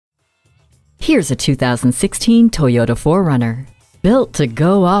Here's a 2016 Toyota 4Runner. Built to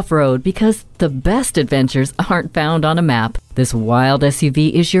go off-road because the best adventures aren't found on a map, this wild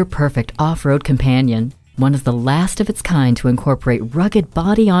SUV is your perfect off-road companion. One of the last of its kind to incorporate rugged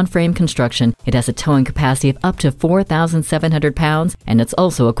body-on-frame construction, it has a towing capacity of up to 4,700 pounds, and it's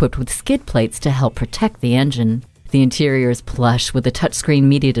also equipped with skid plates to help protect the engine. The interior is plush with a touchscreen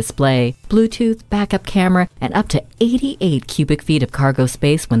media display, Bluetooth, backup camera, and up to 88 cubic feet of cargo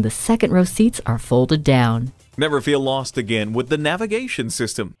space when the second-row seats are folded down. Never feel lost again with the navigation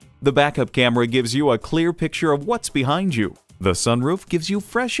system. The backup camera gives you a clear picture of what's behind you. The sunroof gives you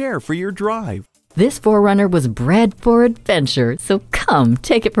fresh air for your drive. This 4Runner was bred for adventure, so come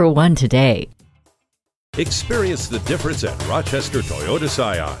take it for one today. Experience the difference at Rochester Toyota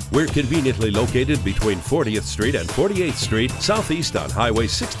Scion. We're conveniently located between 40th Street and 48th Street, southeast on Highway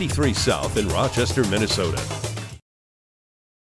 63 South in Rochester, Minnesota.